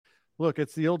Look,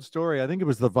 it's the old story. I think it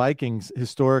was the Vikings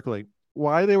historically,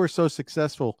 why they were so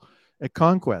successful at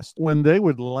conquest. When they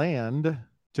would land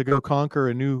to go conquer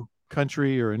a new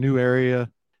country or a new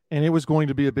area, and it was going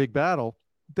to be a big battle,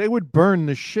 they would burn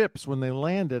the ships when they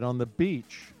landed on the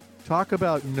beach. Talk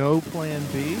about no plan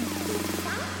B.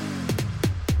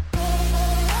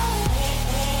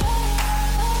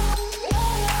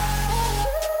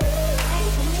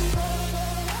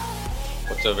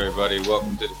 What's up, everybody?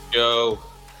 Welcome to the show.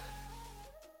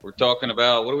 We're talking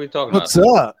about, what are we talking What's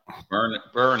about? up?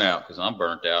 Burnout, because I'm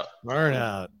burnt out.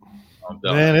 Burnout. I'm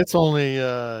done. Man, it's only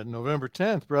November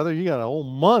 10th, brother. You got a whole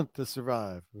month to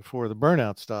survive before the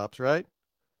burnout stops, right?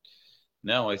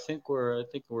 No, I think we're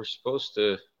supposed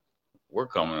to. We're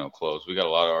coming to a close. We got a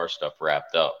lot of our stuff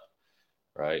wrapped up,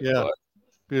 right? Yeah. But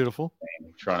Beautiful.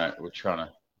 we're trying to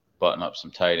button up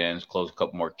some tight ends, close a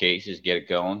couple more cases, get it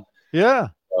going. Yeah.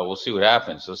 We'll see what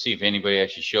happens. We'll see if anybody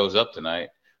actually shows up tonight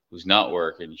who's not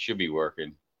working. You should be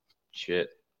working. Shit.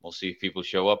 We'll see if people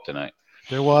show up tonight.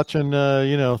 They're watching,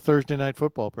 Thursday night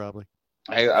football probably.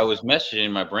 I was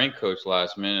messaging my brain coach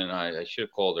last minute, and I should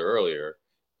have called her earlier,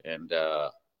 and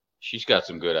she's got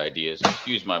some good ideas.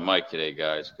 Excuse my mic today,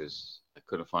 guys, because I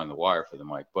couldn't find the wire for the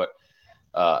mic. But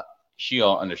she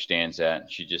all understands that.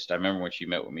 I remember when she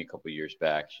met with me a couple of years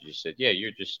back, she just said, yeah,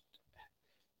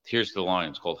 here's the line.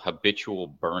 It's called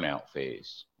habitual burnout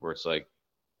phase, where it's like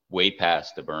way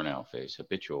past the burnout phase.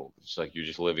 Habitual. It's like you're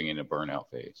just living in a burnout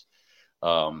phase.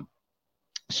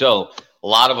 So a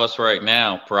lot of us right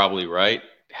now, probably, right?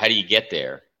 How do you get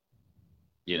there?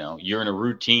 You're in a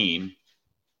routine.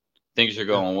 Things are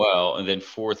going well. And then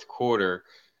fourth quarter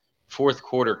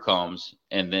comes,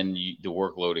 and then the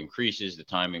workload increases, the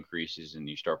time increases, and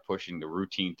you start pushing the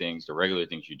routine things, the regular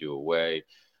things you do away.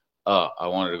 I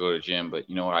wanted to go to the gym, but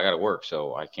you know what? I got to work.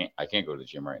 So I can't go to the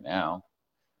gym right now.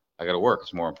 I got to work.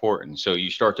 It's more important. So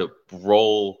you start to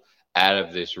roll out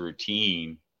of this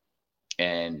routine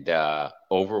and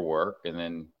overwork, and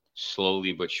then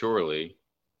slowly but surely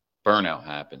burnout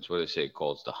happens. What do they say it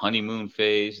calls? The honeymoon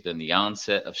phase, then the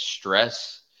onset of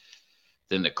stress,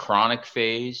 then the chronic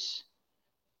phase,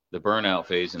 the burnout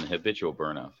phase, and the habitual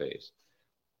burnout phase.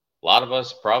 A lot of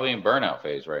us probably in burnout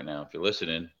phase right now. If you're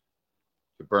listening,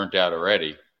 you're burnt out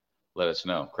already, let us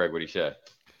know. Craig, what do you say?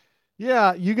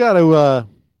 Yeah, you got to,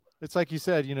 it's like you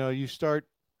said, you start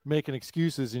making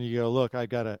excuses and you go, look, I've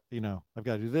got to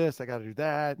do this, I got to do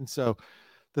that. And so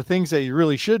the things that you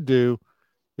really should do,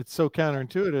 it's so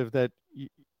counterintuitive that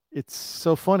it's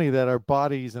so funny that our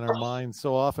bodies and our minds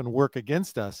so often work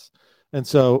against us. And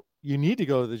so you need to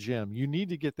go to the gym. You need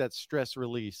to get that stress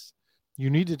release.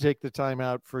 You need to take the time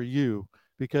out for you,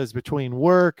 because between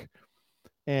work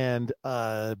and,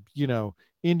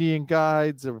 Indian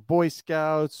guides or Boy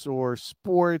Scouts or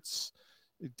sports,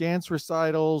 dance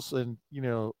recitals, and,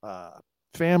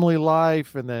 family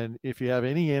life. And then if you have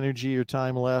any energy or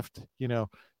time left,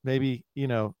 maybe,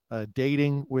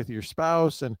 dating with your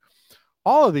spouse and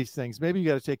all of these things, maybe you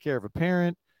got to take care of a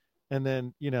parent, and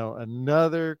then,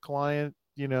 another client,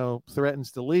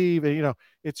 threatens to leave, and,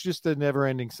 it's just a never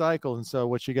ending cycle. And so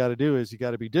what you got to do is you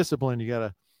got to be disciplined. You got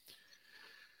to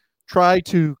try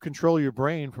to control your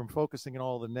brain from focusing on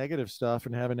all the negative stuff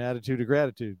and have an attitude of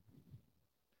gratitude.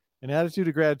 An attitude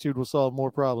of gratitude will solve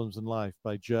more problems in life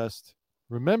by just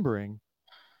remembering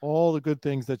all the good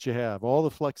things that you have, all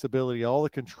the flexibility, all the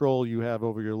control you have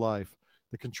over your life,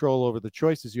 the control over the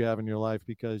choices you have in your life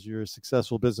because you're a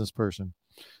successful business person,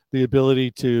 the ability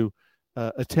to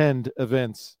attend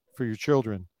events for your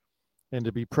children and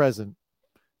to be present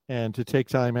and to take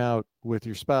time out with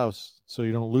your spouse so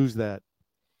you don't lose that.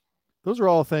 Those are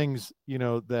all things,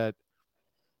 that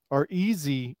are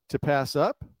easy to pass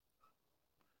up.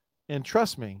 And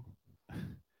trust me,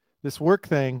 this work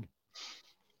thing,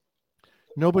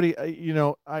 nobody,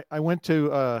 I went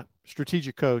to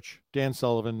strategic coach, Dan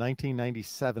Sullivan,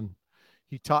 1997.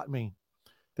 He taught me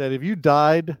that if you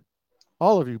died,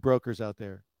 all of you brokers out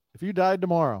there, if you died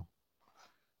tomorrow,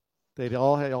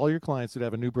 all your clients would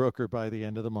have a new broker by the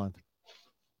end of the month,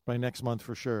 by next month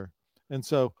for sure. And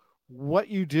so what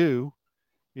you do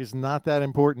is not that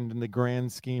important in the grand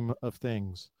scheme of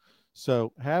things.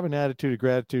 So have an attitude of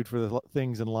gratitude for the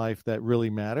things in life that really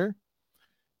matter.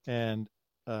 And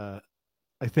I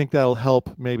think that'll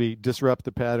help maybe disrupt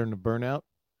the pattern of burnout,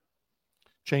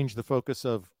 change the focus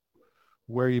of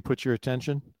where you put your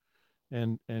attention,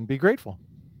 and be grateful.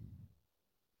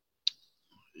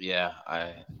 Yeah,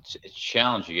 it's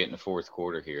challenging getting the fourth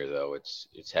quarter here, though. It's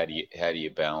how do you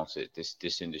balance it?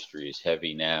 This industry is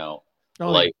heavy now,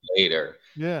 light later.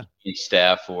 Yeah, you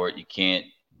staff for it.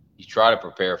 You try to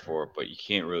prepare for it, but you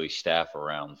can't really staff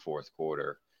around the fourth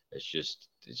quarter. It's just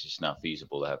it's just not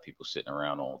feasible to have people sitting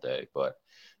around all day. But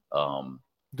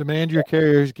Demand your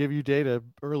carriers give you data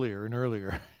earlier and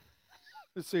earlier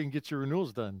so you can get your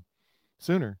renewals done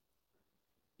sooner.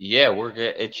 yeah,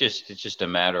 it's just a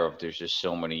matter of there's just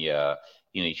so many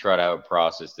you try to have a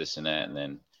process, this and that, and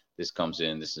then this comes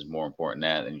in, this is more important than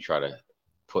that, and you try to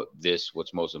put this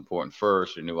what's most important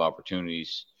first, or new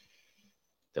opportunities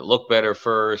that look better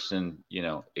first, and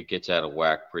it gets out of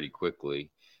whack pretty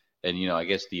quickly. And I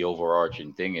guess the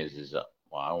overarching thing is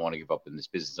well, I don't want to give up in this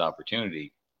business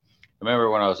opportunity. I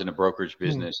remember when I was in the brokerage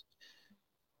business,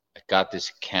 I got this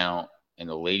account, and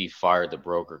the lady fired the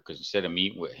broker because instead of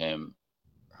meeting with him,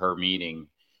 her meeting,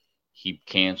 he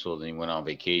canceled and he went on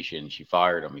vacation. She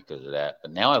fired him because of that.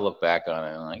 But now I look back on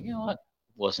it and I'm like, you know what?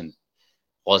 Wasn't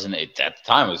it at the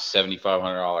time? It was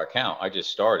 $7,500 account. I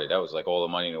just started. That was like all the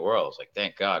money in the world. I was like,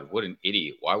 thank God, what an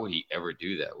idiot! Why would he ever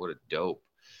do that? What a dope!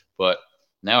 But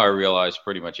now I realize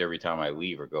pretty much every time I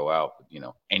leave or go out,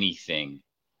 anything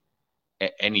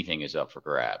is up for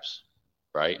grabs,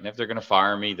 right? And if they're going to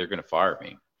fire me, they're going to fire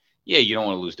me. Yeah, you don't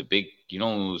want to lose the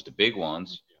big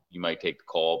ones. You might take the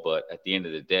call, but at the end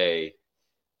of the day,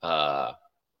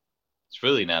 it's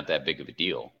really not that big of a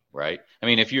deal, right? I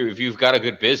mean, if you've got a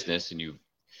good business and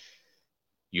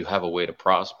you have a way to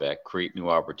prospect, create new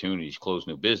opportunities, close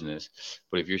new business,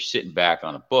 but if you're sitting back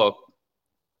on a book,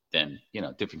 then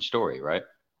different story, right?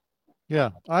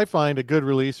 Yeah, I find a good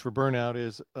release for burnout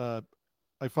is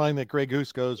I find that Grey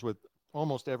Goose goes with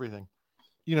almost everything.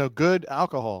 Good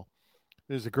alcohol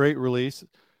is a great release.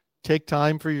 Take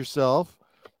time for yourself.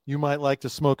 You might like to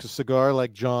smoke a cigar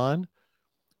like John,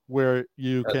 where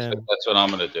That's what I'm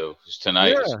going to do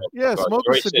tonight. Yeah, smoke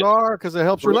a cigar because it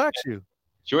helps relax you.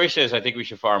 Joy says, I think we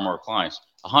should fire more clients.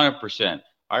 100%.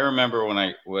 I remember when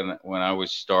I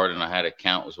was starting, I had an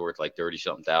account was worth like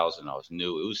 30-something thousand. I was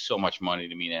new. It was so much money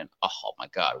to me then. Oh my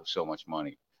God, it was so much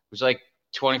money. It was like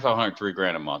 $2,500,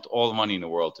 $3,000 a month, all the money in the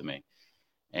world to me.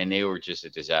 And they were just a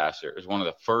disaster. It was one of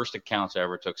the first accounts I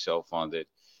ever took self-funded.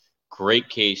 Great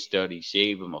case study,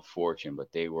 saved them a fortune,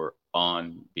 but they were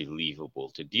unbelievable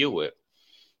to deal with,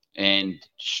 and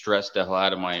stressed the hell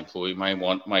out of my employee,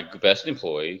 my best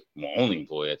employee, my only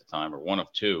employee at the time, or one of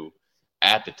two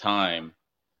at the time,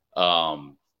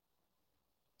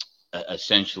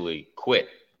 essentially quit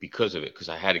because of it, because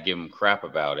I had to give him crap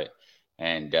about it.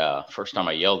 And first time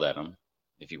I yelled at him,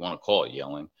 if you want to call it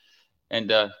yelling,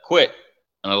 and quit,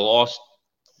 and I lost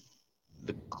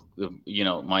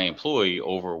my employee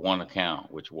over one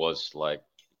account, which was like,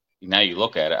 now you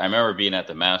look at it. I remember being at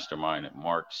the mastermind at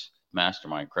Mark's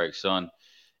mastermind, Craig's son,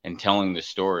 and telling the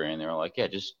story, and they were like, yeah,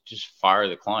 just fire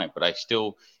the client. But it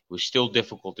was still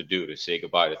difficult to do, to say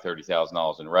goodbye to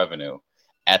 $30,000 in revenue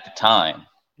at the time.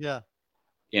 Yeah.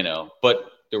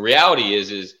 But the reality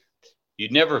is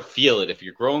you'd never feel it if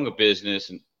you're growing a business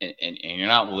and you're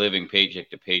not living paycheck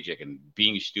to paycheck and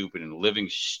being stupid and living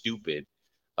stupid.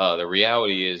 The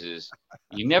reality is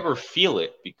you never feel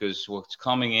it, because what's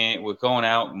coming in, we're going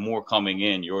out, more coming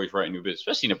in. You're always writing new business,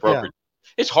 especially in a brokerage.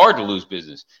 Yeah. It's hard to lose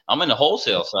business. I'm in the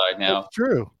wholesale side now. It's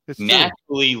true. It's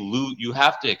naturally true. You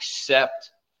have to accept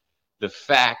the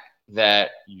fact that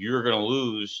you're going to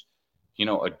lose,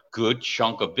 a good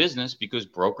chunk of business, because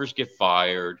brokers get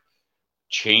fired,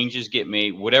 changes get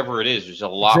made, whatever it is. There's a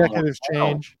lot more. Executives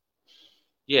change.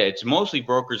 Yeah, it's mostly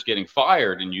brokers getting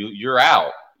fired, and you're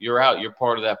out. You're out. You're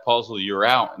part of that puzzle. You're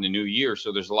out in the new year.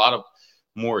 So there's a lot of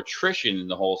more attrition in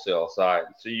the wholesale side.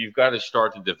 So you've got to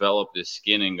start to develop this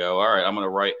skin and go, all right, I'm going to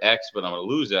write X, but I'm going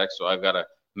to lose X. So I've got to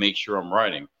make sure I'm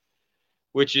writing,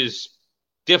 which is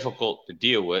difficult to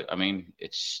deal with. I mean,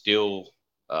 it's still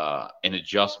an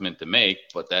adjustment to make,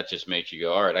 but that just makes you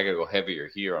go, all right, I got to go heavier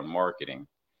here on marketing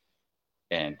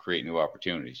and create new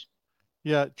opportunities.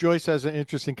 Yeah. Joyce has an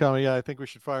interesting comment. Yeah, I think we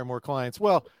should fire more clients.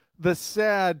 Well, the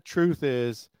sad truth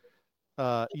is,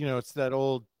 it's that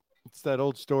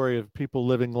old story of people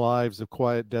living lives of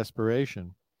quiet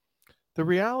desperation. The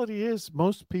reality is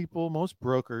most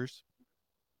brokers,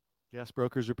 yes,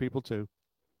 brokers are people too.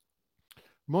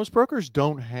 Most brokers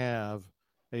don't have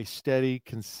a steady,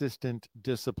 consistent,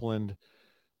 disciplined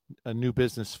new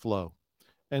business flow.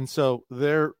 And so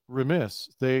they're remiss.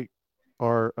 They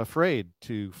are afraid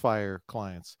to fire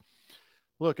clients.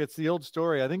 Look, it's the old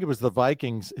story. I think it was the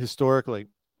Vikings historically.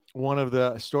 One of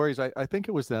the stories, I think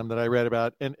it was them that I read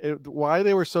about, and why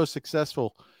they were so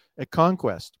successful at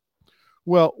conquest.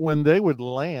 Well, when they would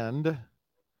land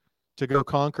to go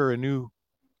conquer a new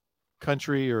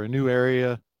country or a new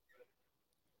area,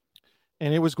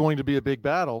 and it was going to be a big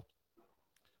battle,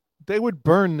 they would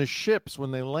burn the ships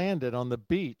when they landed on the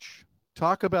beach.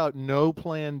 Talk about no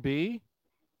plan B.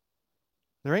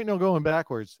 There ain't no going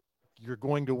backwards. You're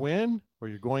going to win. or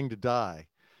you're going to die.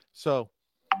 So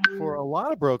for a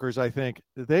lot of brokers, I think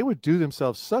they would do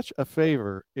themselves such a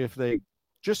favor if they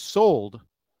just sold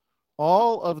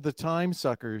all of the time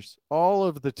suckers, all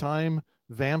of the time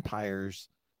vampires,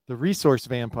 the resource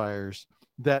vampires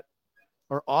that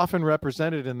are often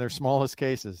represented in their smallest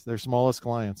cases, their smallest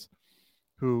clients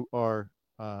who are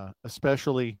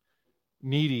especially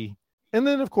needy. And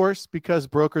then, of course, because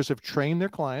brokers have trained their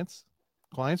clients,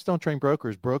 clients don't train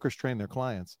brokers, brokers train their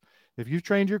clients. If you've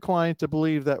trained your client to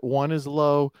believe that 1 is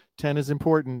low, 10 is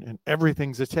important, and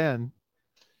everything's a 10,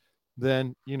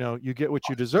 then, you know, you get what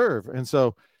you deserve. And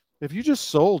so if you just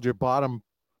sold your bottom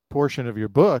portion of your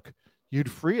book,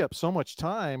 you'd free up so much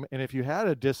time. And if you had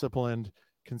a disciplined,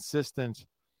 consistent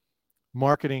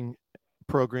marketing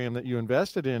program that you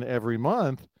invested in every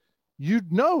month,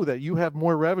 you'd know that you have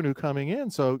more revenue coming in.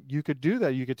 So you could do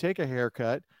that. You could take a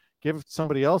haircut, give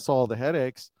somebody else all the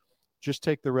headaches, just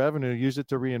take the revenue, use it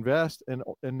to reinvest, and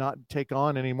not take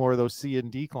on any more of those C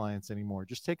and D clients anymore.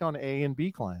 Just take on A and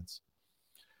B clients.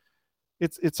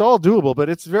 It's all doable, but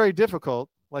it's very difficult.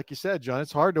 Like you said, John,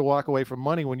 it's hard to walk away from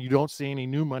money when you don't see any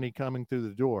new money coming through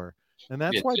the door. And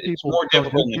that's why people, it's more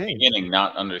difficult in the beginning,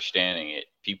 not understanding it.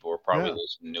 People are probably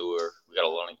listening newer. We got a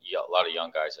lot of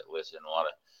young guys that listen. A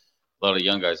lot of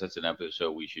young guys. That's an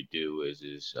episode we should do.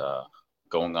 Is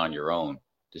going on your own.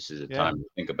 This is a time to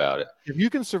think about it. If you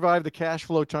can survive the cash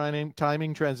flow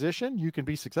timing transition, you can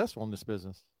be successful in this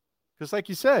business. Because, like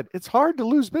you said, it's hard to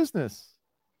lose business.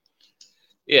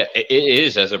 Yeah, it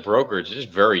is. As a broker, it's just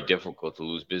very difficult to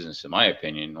lose business, in my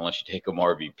opinion, unless you take them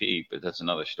RVP. But that's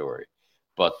another story.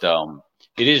 But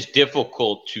it is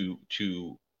difficult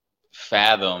to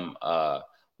fathom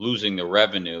losing the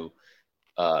revenue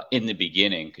in the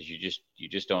beginning because you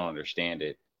just don't understand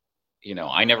it. You know,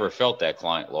 I never felt that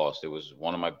client lost. It was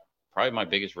one of probably my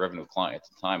biggest revenue client at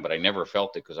the time, but I never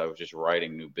felt it because I was just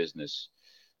writing new business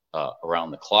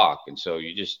around the clock, and so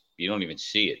you don't even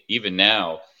see it. Even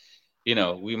now, you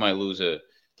know, we might lose a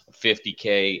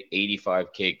 50K,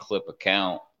 85K clip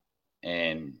account,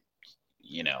 and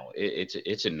you know,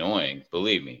 it's annoying.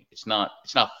 Believe me, it's not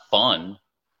fun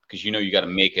because you know you got to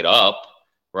make it up,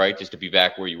 right, just to be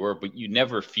back where you were, but you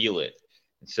never feel it.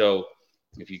 And so,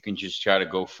 if you can just try to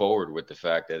go forward with the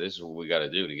fact that this is what we got to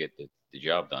do to get the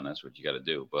job done, that's what you got to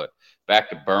do. But back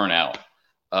to burnout,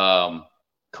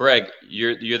 Craig,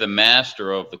 you're the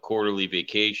master of the quarterly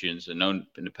vacations. I know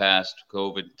in the past,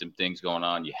 COVID and things going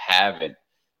on, you haven't.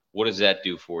 What does that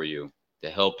do for you to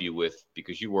help you with,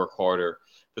 because you work harder?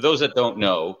 For those that don't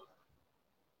know,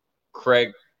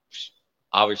 Craig,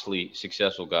 obviously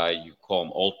successful guy. You call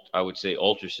him, I would say,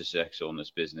 ultra successful in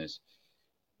this business.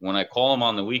 When I call him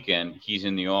on the weekend, he's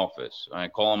in the office. When I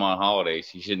call him on holidays,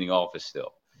 he's in the office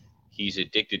still. He's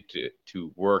addicted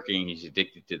to working. He's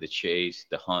addicted to the chase,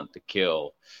 the hunt, the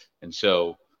kill. And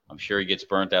so I'm sure he gets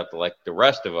burnt out like the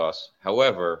rest of us.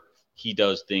 However, he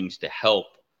does things to help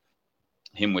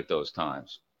him with those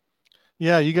times.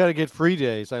 Yeah, you got to get free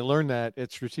days. I learned that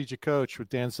at Strategic Coach with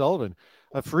Dan Sullivan.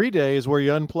 A free day is where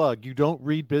you unplug. You don't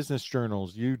read business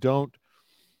journals. You don't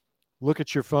look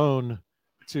at your phone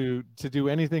to do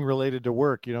anything related to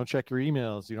work. You don't check your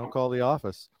emails. You don't call the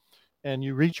office. And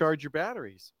you recharge your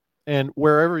batteries. And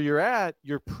wherever you're at,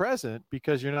 you're present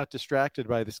because you're not distracted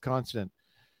by this constant,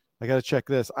 I got to check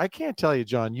this. I can't tell you,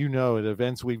 John, you know, at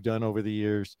events we've done over the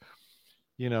years,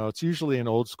 you know, it's usually an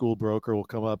old school broker will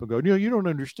come up and go, no, you don't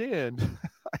understand.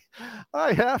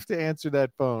 I have to answer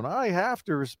that phone. I have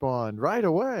to respond right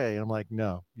away. I'm like,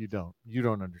 no, you don't. You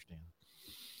don't understand.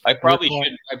 I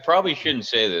probably shouldn't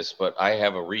say this, but I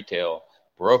have a retail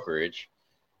brokerage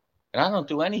and I don't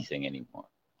do anything anymore.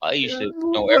 I used to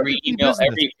know every email,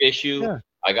 every issue. Yeah.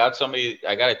 I got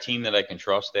a team that I can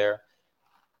trust there.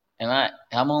 And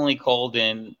I'm only called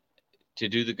in to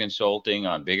do the consulting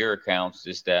on bigger accounts,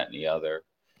 this, that, and the other.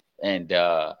 And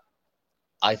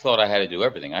I thought I had to do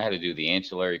everything. I had to do the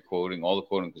ancillary quoting, all the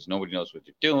quoting, because nobody knows what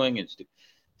they're doing. It's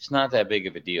not that big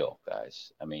of a deal,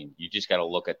 guys. I mean, you just got to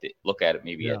look at it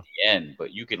maybe at the end,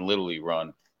 but you can literally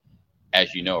run,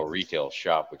 as you know, a retail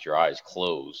shop with your eyes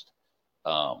closed,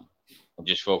 and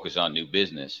just focus on new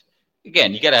business.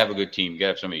 Again, you got to have a good team. You got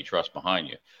to have somebody you trust behind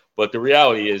you. But the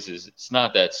reality is it's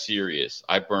not that serious.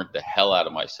 I burnt the hell out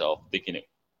of myself thinking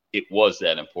it was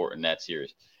that important, that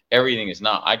serious. Everything is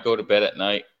not. I'd go to bed at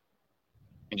night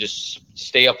and just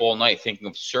stay up all night thinking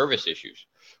of service issues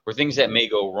or things that may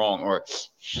go wrong. Or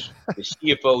the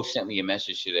CFO sent me a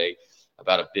message today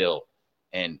about a bill,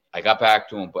 and I got back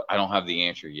to him, but I don't have the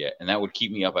answer yet. And that would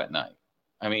keep me up at night.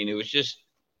 I mean, it was just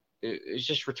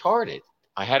retarded.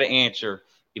 I had to answer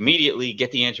immediately,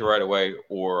 get the answer right away,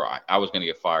 or I was going to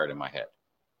get fired in my head.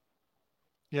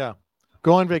 Yeah.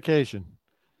 Go on vacation.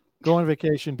 Go on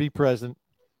vacation. Be present.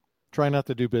 Try not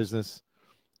to do business.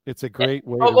 It's a great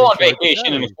way I'll to go on recharge vacation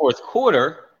in the batteries. fourth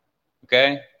quarter.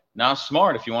 Okay. Now,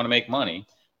 smart if you want to make money,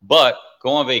 but go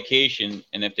on vacation.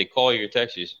 And if they call you or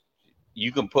text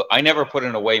you can put, I never put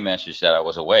an away message that I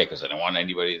was away because I didn't want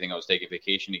anybody to think I was taking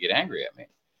vacation to get angry at me.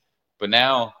 But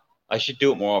now I should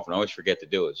do it more often. I always forget to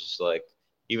do it. It's just like,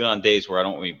 even on days where I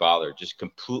don't really bother, just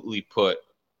completely put,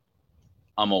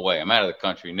 I'm away. I'm out of the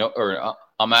country. No, or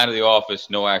I'm out of the office.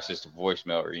 No access to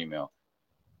voicemail or email.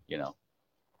 You know,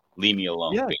 leave me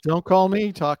alone. Yeah, don't call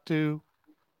me. Talk to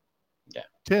Yeah.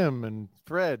 Tim and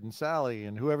Fred and Sally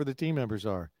and whoever the team members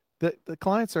are. The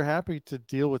clients are happy to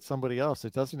deal with somebody else.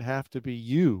 It doesn't have to be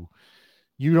you.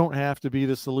 You don't have to be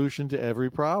the solution to every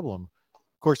problem.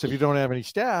 Of course, if you don't have any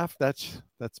staff, that's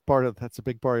a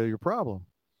big part of your problem.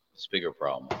 It's a bigger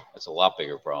problem. It's a lot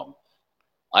bigger problem.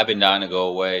 I've been dying to go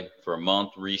away for a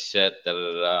month, reset,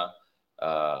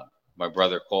 my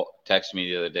brother texted me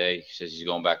the other day. He says he's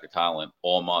going back to Thailand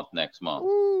all month next month.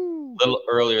 Ooh. A little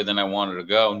earlier than I wanted to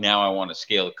go. Now I want to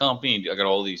scale the company. I got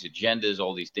all these agendas,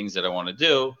 all these things that I want to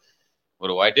do.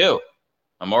 What do?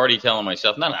 I'm already telling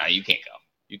myself, no, you can't go.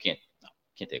 You can't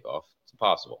take off. It's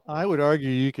impossible. I would argue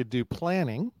you could do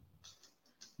planning.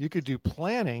 You could do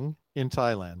planning in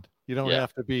Thailand. You don't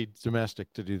have to be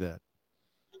domestic to do that.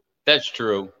 That's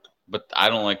true, but I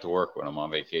don't like to work when I'm on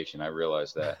vacation. I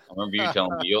realize that. I remember you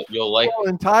telling me you'll like. Well,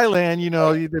 in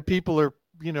Thailand, the people are,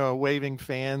 waving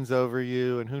fans over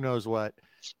you and who knows what.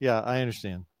 Yeah, I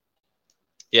understand.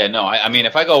 Yeah, no, I mean,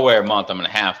 if I go away a month, I'm going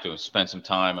to have to spend some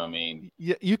time. I mean,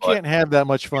 you can't have that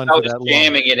much fun. I was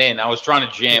jamming it in. I was trying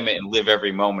to jam it and live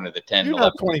every moment of the 10. You're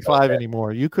not 25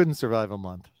 anymore. You couldn't survive a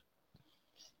month.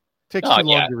 Takes too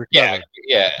long to recover.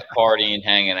 Yeah, partying,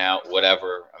 hanging out,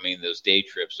 whatever. I mean, those day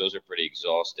trips, those are pretty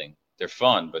exhausting. They're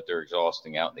fun, but they're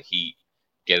exhausting out in the heat,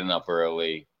 getting up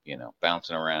early,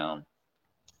 bouncing around.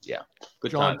 Yeah,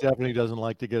 good John time. Definitely doesn't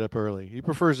like to get up early. He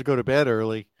prefers to go to bed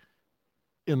early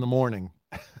in the morning.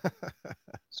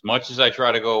 As much as I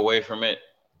try to go away from it,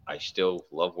 I still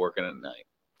love working at night.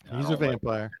 He's a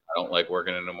vampire. I don't like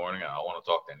working in the morning. I don't want to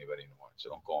talk to anybody in the morning,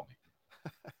 so don't call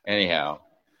me. Anyhow,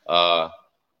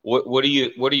 what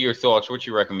are your thoughts? What's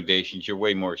your recommendations? You're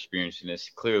way more experienced in this.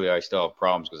 Clearly, I still have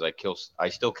problems because I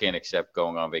still can't accept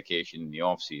going on vacation in the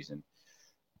off season.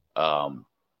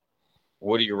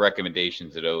 What are your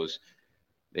recommendations to those?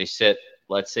 They set,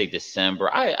 let's say December.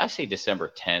 I say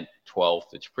December 10th,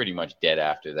 12th. It's pretty much dead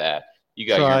after that. You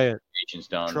got your recommendations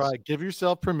done. Give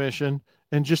yourself permission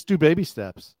and just do baby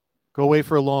steps. Go away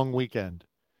for a long weekend.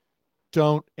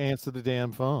 Don't answer the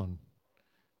damn phone.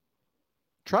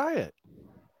 Try it.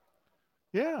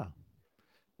 Yeah.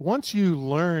 Once you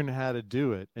learn how to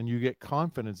do it and you get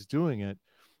confidence doing it,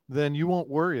 then you won't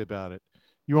worry about it.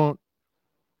 You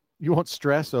won't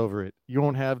stress over it. You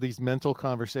won't have these mental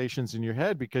conversations in your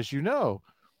head because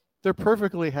they're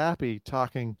perfectly happy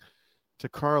talking to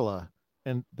Carla,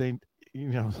 and they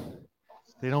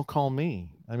don't call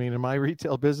me. I mean, in my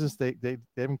retail business, they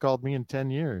haven't called me in 10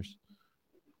 years.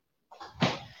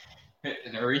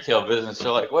 In the retail business,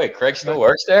 they're like, wait, Craig still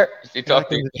works there? You talk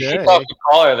to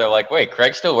caller, they're like, wait,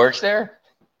 Craig still works there?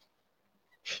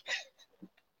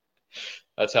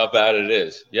 That's how bad it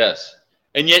is. Yes.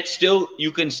 And yet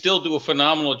you can still do a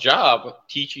phenomenal job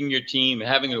teaching your team,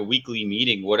 having a weekly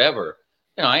meeting, whatever.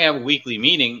 I have a weekly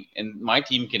meeting and my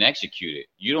team can execute it.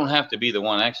 You don't have to be the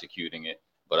one executing it.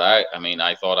 But I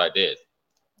thought I did.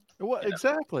 Well,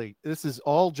 exactly. This is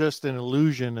all just an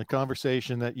illusion, a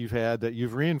conversation that you've had that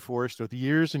you've reinforced with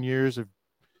years and years of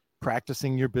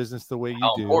practicing your business the way you do.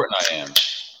 How important I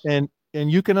am.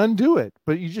 And you can undo it,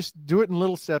 but you just do it in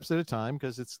little steps at a time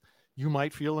because you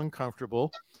might feel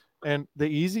uncomfortable. And the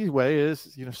easy way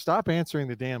is, stop answering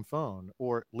the damn phone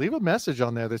or leave a message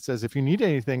on there that says, if you need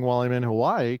anything while I'm in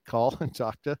Hawaii, call and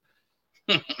talk to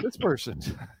this person.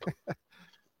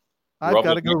 I've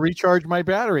got to go recharge my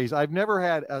batteries. I've never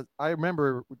had, I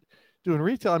remember doing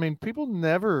retail. I mean, people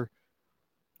never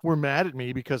were mad at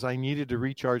me because I needed to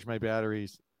recharge my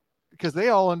batteries because they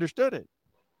all understood it.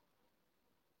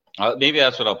 Maybe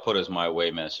that's what I'll put as my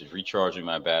away message, recharging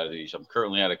my batteries. I'm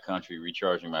currently out of country,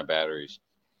 recharging my batteries.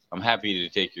 I'm happy to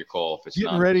take your call if it's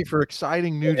getting ready for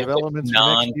exciting new developments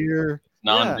for next year.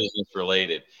 Non-business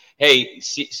related. Hey,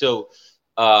 so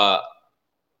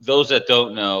those that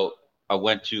don't know, I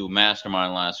went to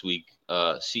Mastermind last week.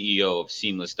 CEO of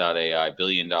Seamless.ai,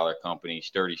 billion-dollar company. He's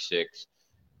 36.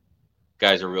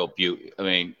 Guy's a real beauty. I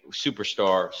mean,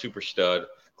 superstar, super stud.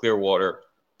 Clearwater,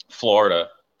 Florida.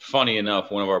 Funny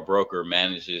enough, one of our broker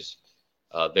manages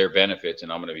their benefits,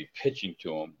 and I'm going to be pitching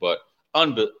to him. But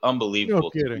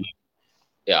unbelievable. No kidding.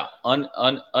 Yeah,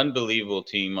 unbelievable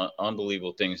team,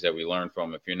 unbelievable things that we learned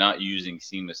from. If you're not using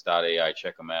Seamless.ai,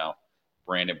 check them out.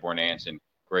 Brandon Bornanson,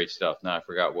 great stuff. Now I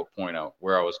forgot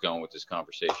where I was going with this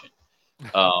conversation.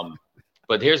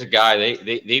 But here's a guy.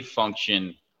 They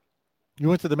function. You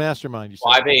went to the mastermind. You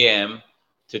said 5 a.m.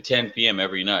 to 10 p.m.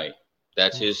 every night.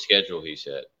 That's his schedule. He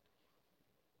said,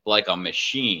 like a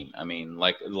machine. I mean,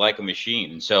 like a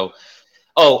machine. And so,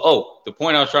 the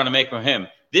point I was trying to make from him.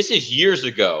 This is years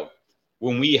ago.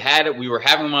 When we were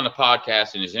having him on the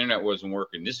podcast and his internet wasn't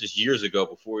working. This is years ago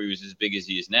before he was as big as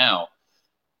he is now.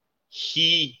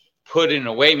 He put in a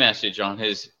away message on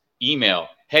his email.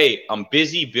 Hey, I'm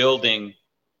busy building,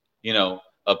 a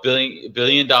 $1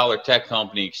 billion tech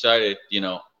company. Excited,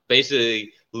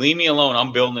 basically leave me alone.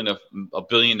 I'm building a $1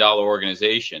 billion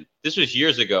organization. This was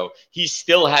years ago. He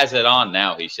still has it on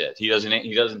now. He says he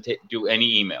doesn't do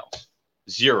any emails.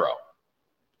 Zero.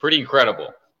 Pretty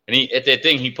incredible. And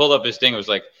he pulled up his thing. It was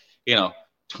like,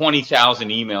 20,000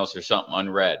 emails or something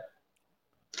unread.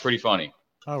 Pretty funny.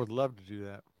 I would love to do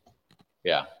that.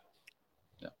 Yeah.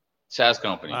 SaaS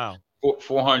company. Wow.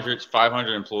 400,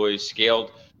 500 employees,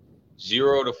 scaled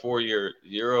 0 to 4 years,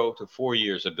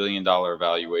 $1 billion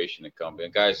valuation of company.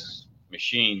 And guys,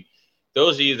 machine.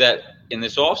 Those of you that in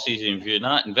this off season, if you're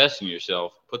not investing in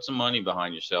yourself, put some money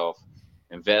behind yourself.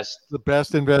 Invest. The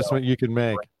best investment you can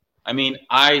make. I mean,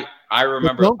 I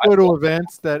remember. But don't go to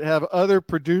events that have other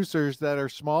producers that are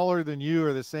smaller than you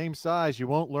or the same size. You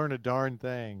won't learn a darn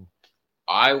thing.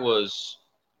 I was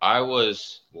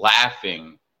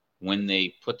laughing when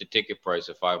they put the ticket price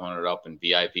of $500 up and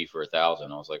VIP for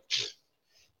 $1,000. I was like,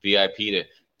 VIP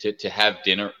to have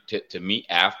dinner, to meet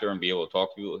after and be able to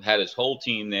talk to people. Had his whole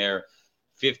team there,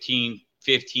 15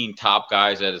 top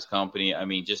guys at his company. I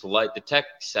mean, just the tech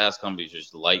SaaS companies are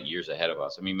just light years ahead of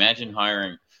us. I mean, imagine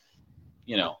hiring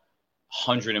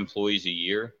 100 employees a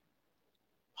year,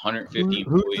 150 employees.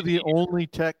 Who's the only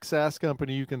tech SaaS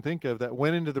company you can think of that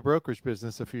went into the brokerage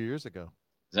business a few years ago?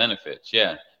 Zenefits,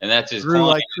 yeah. And that's his client.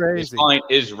 Like crazy. His client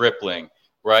is Rippling,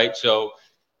 right? So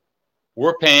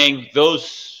we're paying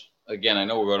those, again, I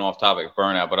know we're going off topic,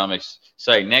 burnout, but I'm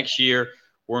excited. Next year,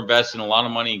 we're investing a lot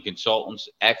of money in consultants,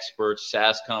 experts,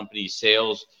 SaaS companies,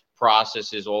 sales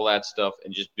processes, all that stuff,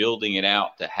 and just building it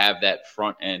out to have that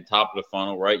front end, top of the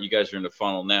funnel, right? You guys are in the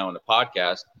funnel now in the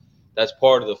podcast. That's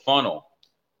part of the funnel.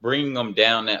 Bringing them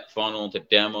down that funnel to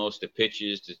demos, to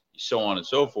pitches, to so on and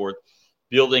so forth,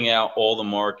 building out all the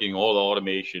marketing, all the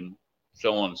automation,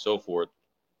 so on and so forth.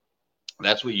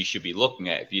 That's what you should be looking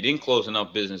at. If you didn't close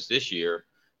enough business this year,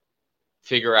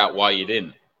 figure out why you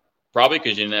didn't. Probably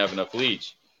because you didn't have enough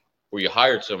leads, or you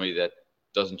hired somebody that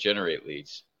doesn't generate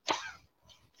leads.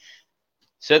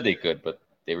 Said they could, but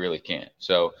they really can't.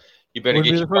 So you better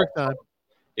get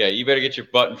your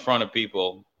butt in front of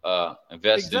people.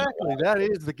 Invest exactly. That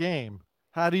is the game.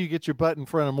 How do you get your butt in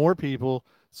front of more people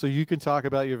so you can talk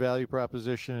about your value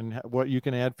proposition, what you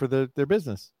can add for their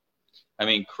business? I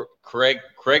mean, Craig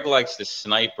likes to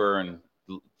sniper and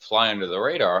fly under the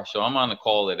radar. So I'm on the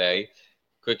call today.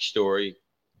 Quick story.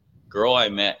 Girl I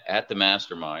met at the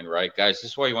mastermind, right? Guys,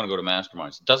 this is why you want to go to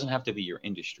masterminds. It doesn't have to be your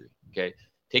industry, okay?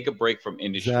 Take a break from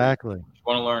industry. Exactly. You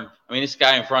want to learn. I mean, this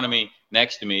guy in front of me,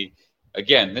 next to me,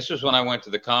 again, this was when I went to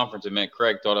the conference and met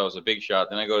Craig, thought I was a big shot.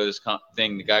 Then I go to this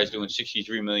thing. The guy's doing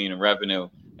 $63 million in revenue.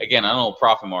 Again, I don't know what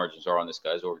profit margins are on this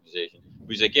guy's organization.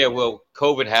 He's like, yeah, well,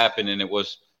 COVID happened and it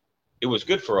was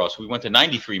good for us. We went to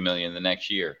 $93 million the next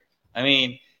year. I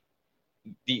mean,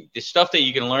 the stuff that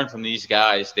you can learn from these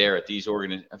guys there at these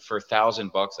organizations, for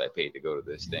 $1,000 I paid to go to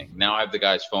this thing. Now I have the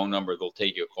guy's phone number. They'll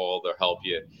take your call. They'll help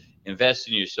you. Invest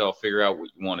in yourself, figure out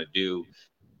what you want to do,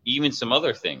 even some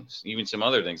other things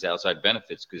outside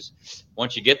benefits, because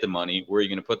once you get the money, where are you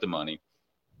going to put the money?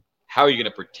 How are you going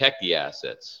to protect the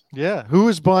assets? Yeah. Who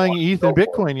was buying ETH and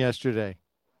Bitcoin yesterday?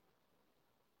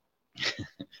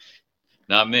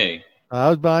 Not me. I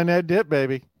was buying that dip,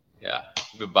 baby. Yeah.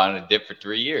 We've been buying a dip for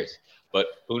 3 years, but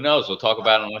who knows? We'll talk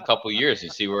about it in a couple of years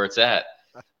and see where it's at.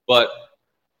 But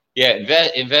yeah,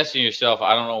 invest in yourself.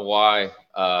 I don't know why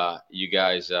you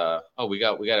guys we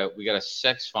got a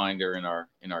sex finder in our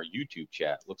YouTube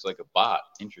chat. Looks like a bot.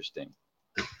 Interesting.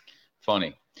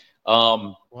 Funny.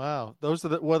 Wow. Those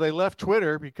are they left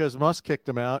Twitter because Musk kicked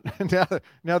them out.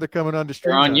 now they're coming on the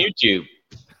stream. They're on YouTube.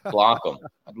 Block them.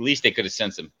 At least they could have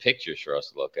sent some pictures for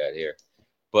us to look at here.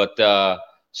 But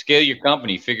scale your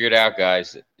company, figure it out,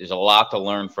 guys. There's a lot to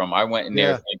learn from. I went in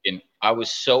there thinking I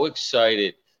was so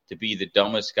excited to be the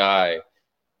dumbest guy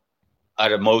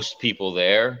out of most people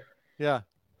there. Yeah.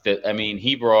 That, I mean,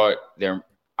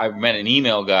 I met an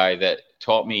email guy that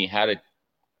taught me how to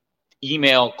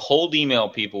cold email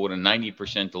people with a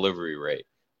 90% delivery rate.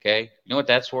 Okay. You know what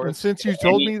that's worth? And since you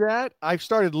told me that, I've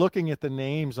started looking at the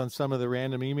names on some of the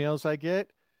random emails I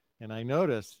get, and I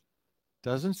noticed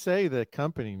doesn't say the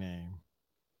company name.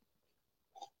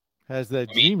 Has that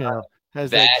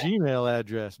Gmail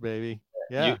address, baby.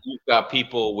 Yeah. You've got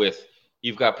people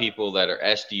that are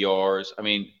SDRs. I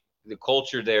mean, the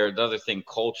culture there, another thing,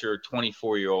 culture,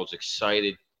 24-year-olds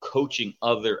excited, coaching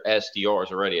other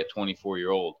SDRs already. A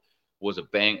 24-year-old was a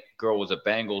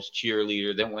Bengals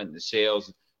cheerleader, then went into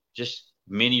sales, just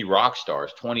mini rock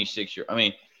stars, 26 years. I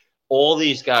mean, all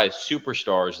these guys,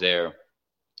 superstars there,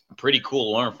 pretty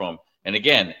cool to learn from. And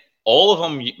again, all of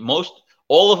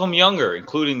them younger,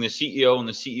 including the CEO and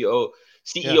the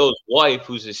CEO's wife,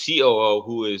 who's a COO,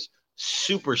 who is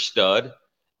super stud,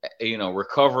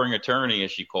 recovering attorney,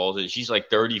 as she calls it. She's like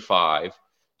 35,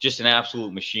 just an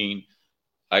absolute machine.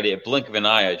 I did a blink of an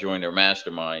eye. I joined their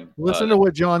mastermind. Listen to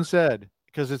what John said,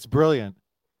 because it's brilliant.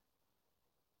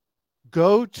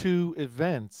 Go to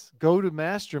events, go to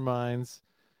masterminds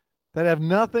that have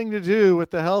nothing to do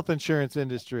with the health insurance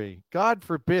industry. God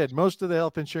forbid, most of the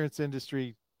health insurance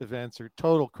industry events are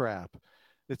total crap.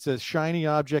 It's a shiny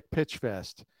object pitch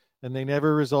fest, and they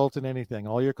never result in anything.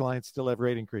 All your clients still have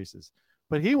rate increases.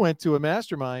 But he went to a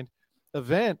mastermind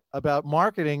event about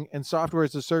marketing and software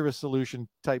as a service solution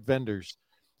type vendors.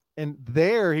 And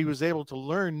there he was able to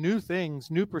learn new things,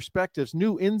 new perspectives,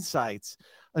 new insights,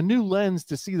 a new lens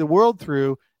to see the world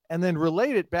through, and then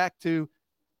relate it back to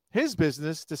his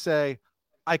business to say,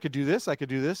 I could do this,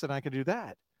 and I could do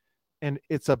that. And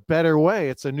it's a better way.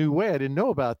 It's a new way. I didn't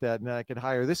know about that. And I could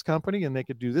hire this company and they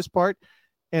could do this part.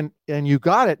 And you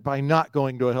got it by not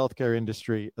going to a healthcare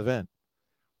industry event.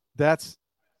 That's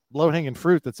low-hanging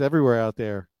fruit that's everywhere out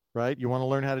there, right? You want to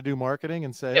learn how to do marketing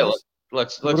and sales? Yeah,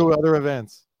 let's go to other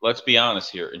events. Let's be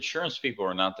honest here. Insurance people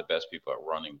are not the best people at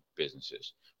running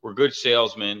businesses. We're good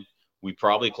salesmen. We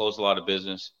probably closed a lot of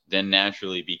business, then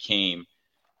naturally became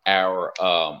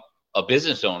a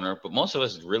business owner, but most of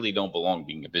us really don't belong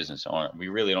being a business owner. We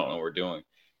really don't know what we're doing.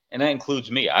 And that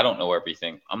includes me. I don't know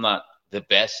everything. I'm not the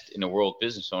best in the world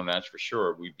business owner, that's for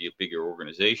sure. We'd be a bigger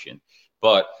organization.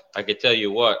 But I could tell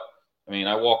you what, I mean,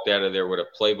 I walked out of there with a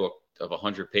playbook of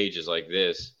 100 pages like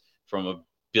this from $1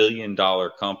 billion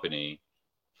company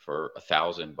for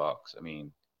 $1,000. I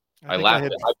mean, I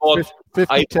laughed. I bought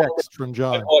 50 texts from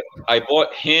John. I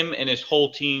bought him and his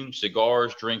whole team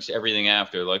cigars, drinks, everything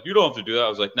after. Like, you don't have to do that. I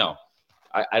was like, no,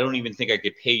 I don't even think I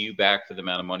could pay you back for the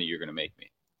amount of money you're going to make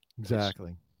me.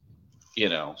 Exactly.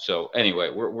 So anyway,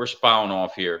 we're spouting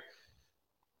off here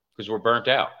because we're burnt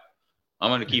out. I'm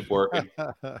going to keep working.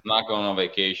 I'm not going on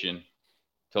vacation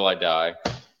till I die,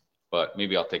 but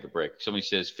maybe I'll take a break. Somebody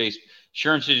says,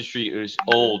 insurance industry is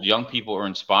old. Young people are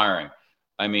inspiring.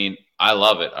 I mean, I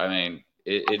love it. I mean,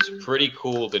 it's pretty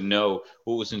cool to know.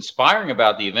 What was inspiring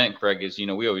about the event, Craig, is,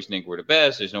 we always think we're the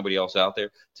best. There's nobody else out there.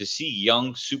 To see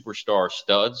young superstar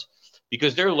studs,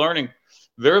 because they're learning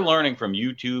from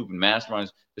YouTube and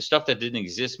masterminds, the stuff that didn't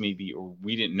exist maybe, or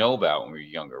we didn't know about when we were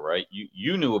younger, right?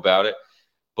 You knew about it,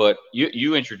 but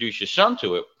you introduced your son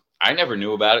to it. I never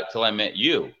knew about it till I met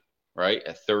you, right?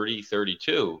 At 30,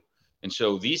 32. And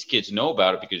so these kids know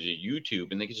about it because of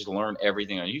YouTube, and they can just learn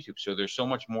everything on YouTube. So they're so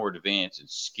much more advanced and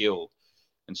skilled.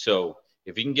 And so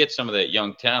if you can get some of that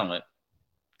young talent,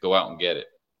 go out and get it.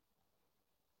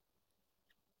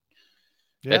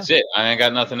 Yeah. That's it. I ain't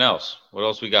got nothing else. What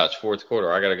else we got? It's fourth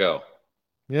quarter. I got to go.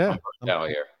 Yeah. I'm out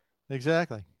here.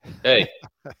 Exactly. Hey,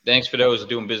 thanks for those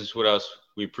doing business with us.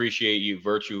 We appreciate you.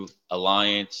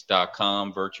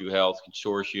 VirtueAlliance.com, Virtue Health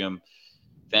Consortium.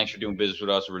 Thanks for doing business with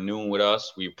us, renewing with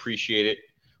us. We appreciate it.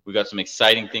 We got some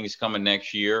exciting things coming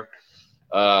next year.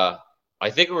 I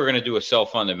think we're going to do a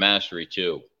self-funded mastery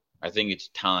too. I think it's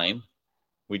time.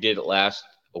 We did it a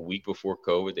week before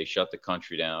COVID. They shut the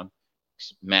country down.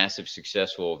 Massive,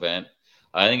 successful event.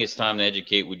 I think it's time to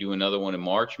educate. We do another one in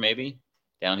March, maybe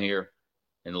down here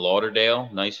in Lauderdale,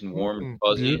 nice and warm and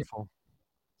fuzzy. Beautiful.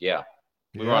 Yeah.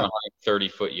 We were on a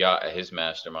 130-foot yacht at his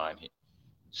mastermind.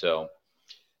 So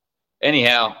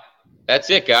anyhow, that's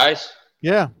it, guys.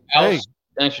 Yeah. Alice,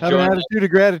 thanks for joining. Have an attitude of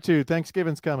gratitude.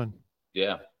 Thanksgiving's coming.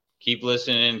 Yeah. Keep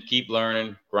listening, keep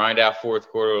learning, grind out fourth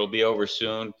quarter. It'll be over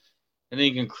soon. And then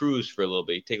you can cruise for a little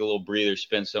bit. Take a little breather,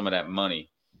 spend some of that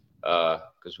money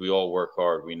because we all work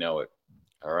hard. We know it.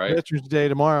 All right. Veterans Day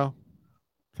tomorrow.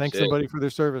 Thanks, everybody, for their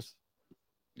service.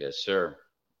 Yes, sir.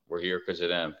 We're here because of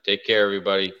them. Take care,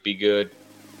 everybody. Be good.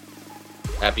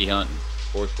 Happy hunting.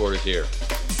 Fourth quarter's here.